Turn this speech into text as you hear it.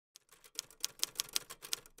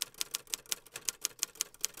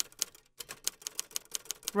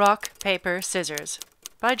Rock, Paper, Scissors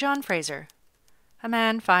by John Fraser. A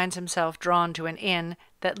man finds himself drawn to an inn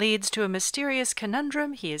that leads to a mysterious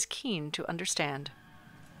conundrum he is keen to understand.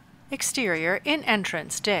 Exterior in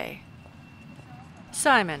entrance day.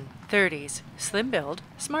 Simon, 30s, slim build,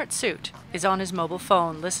 smart suit, is on his mobile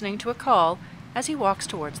phone listening to a call as he walks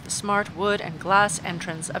towards the smart wood and glass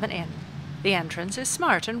entrance of an inn. The entrance is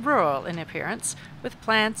smart and rural in appearance, with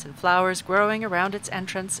plants and flowers growing around its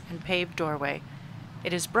entrance and paved doorway.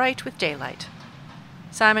 It is bright with daylight.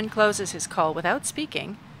 Simon closes his call without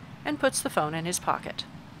speaking and puts the phone in his pocket.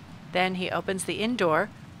 Then he opens the inn door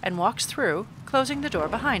and walks through, closing the door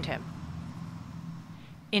behind him.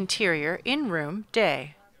 Interior in room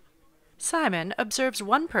day. Simon observes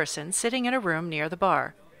one person sitting in a room near the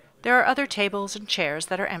bar. There are other tables and chairs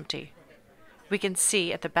that are empty. We can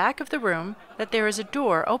see at the back of the room that there is a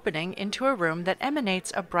door opening into a room that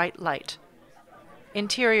emanates a bright light.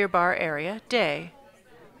 Interior bar area day.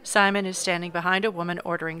 Simon is standing behind a woman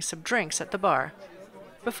ordering some drinks at the bar.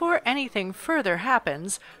 Before anything further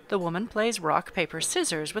happens, the woman plays rock, paper,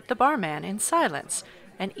 scissors with the barman in silence,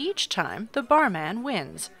 and each time the barman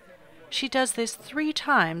wins. She does this 3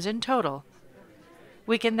 times in total.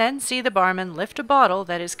 We can then see the barman lift a bottle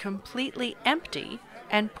that is completely empty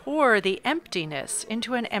and pour the emptiness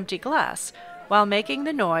into an empty glass while making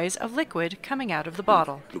the noise of liquid coming out of the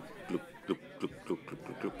bottle.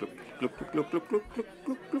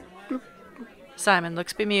 Simon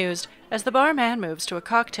looks bemused as the barman moves to a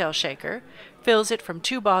cocktail shaker, fills it from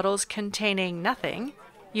 2 bottles containing nothing,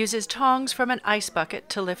 uses tongs from an ice bucket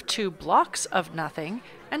to lift 2 blocks of nothing,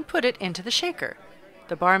 and put it into the shaker.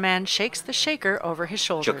 The barman shakes the shaker over his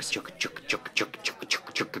shoulders,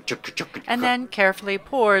 and then carefully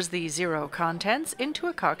pours the 0 contents into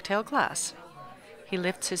a cocktail glass. He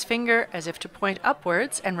lifts his finger as if to point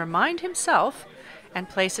upwards and remind himself, and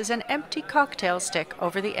places an empty cocktail stick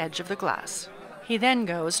over the edge of the glass. He then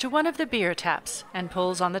goes to one of the beer taps and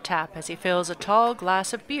pulls on the tap as he fills a tall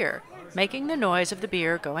glass of beer, making the noise of the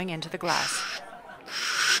beer going into the glass.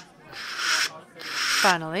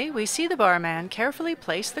 Finally, we see the barman carefully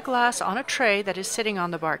place the glass on a tray that is sitting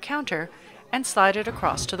on the bar counter and slide it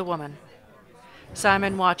across to the woman.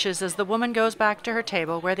 Simon watches as the woman goes back to her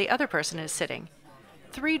table where the other person is sitting.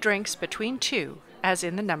 3 drinks between 2, as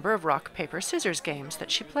in the number of rock, paper, scissors games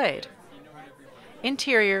that she played.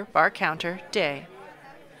 Interior, bar counter, day.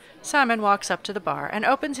 Simon walks up to the bar and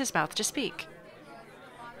opens his mouth to speak.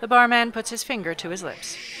 The barman puts his finger to his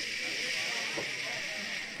lips.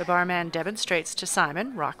 The barman demonstrates to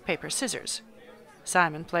Simon rock, paper, scissors.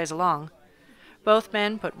 Simon plays along. Both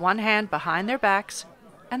men put one hand behind their backs,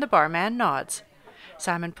 and the barman nods.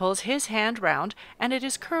 Simon pulls his hand round, and it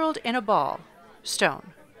is curled in a ball,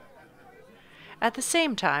 stone. At the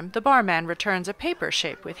same time, the barman returns a paper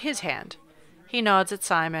shape with his hand. He nods at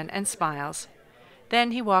Simon and smiles.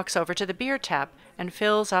 Then he walks over to the beer tap and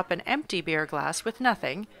fills up an empty beer glass with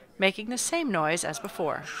nothing, making the same noise as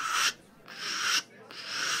before.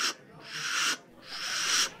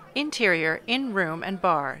 Interior, in room and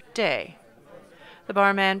bar, day. The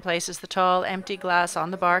barman places the tall, empty glass on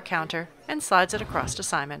the bar counter and slides it across to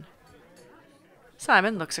Simon.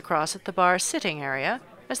 Simon looks across at the bar sitting area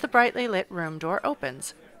as the brightly lit room door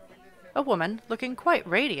opens. A woman, looking quite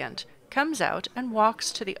radiant, comes out and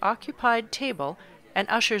walks to the occupied table and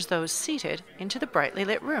ushers those seated into the brightly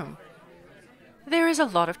lit room. There is a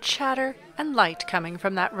lot of chatter and light coming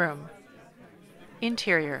from that room.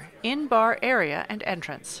 Interior, in bar area and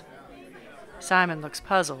entrance. Simon looks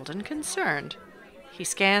puzzled and concerned. He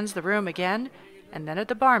scans the room again and then at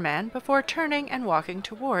the barman before turning and walking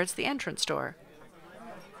towards the entrance door.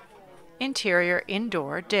 Interior,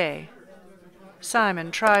 indoor, day.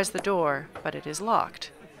 Simon tries the door, but it is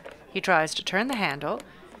locked. He tries to turn the handle,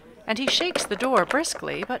 and he shakes the door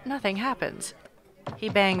briskly, but nothing happens. He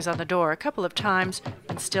bangs on the door a couple of times,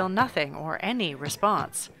 and still nothing or any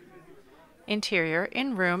response. Interior,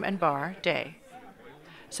 in room and bar, day.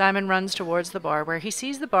 Simon runs towards the bar where he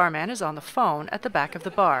sees the barman is on the phone at the back of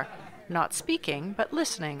the bar, not speaking, but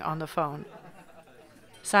listening on the phone.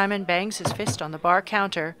 Simon bangs his fist on the bar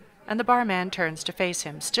counter, and the barman turns to face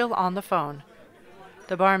him, still on the phone.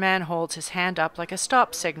 The barman holds his hand up like a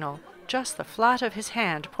stop signal, just the flat of his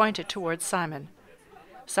hand pointed towards Simon.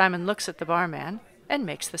 Simon looks at the barman and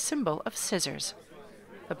makes the symbol of scissors.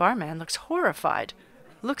 The barman looks horrified,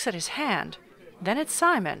 looks at his hand, then at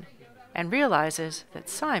Simon, and realizes that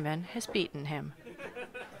Simon has beaten him.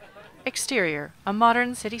 Exterior, a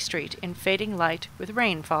modern city street in fading light with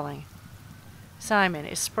rain falling. Simon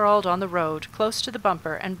is sprawled on the road close to the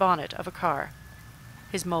bumper and bonnet of a car.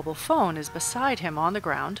 His mobile phone is beside him on the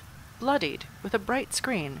ground, bloodied with a bright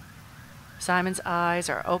screen. Simon's eyes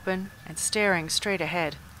are open and staring straight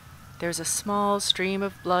ahead. There's a small stream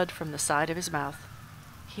of blood from the side of his mouth.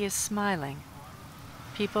 He is smiling.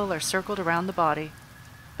 People are circled around the body.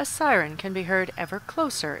 A siren can be heard ever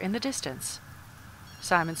closer in the distance.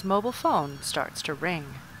 Simon's mobile phone starts to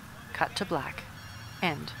ring. Cut to black.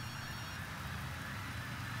 End.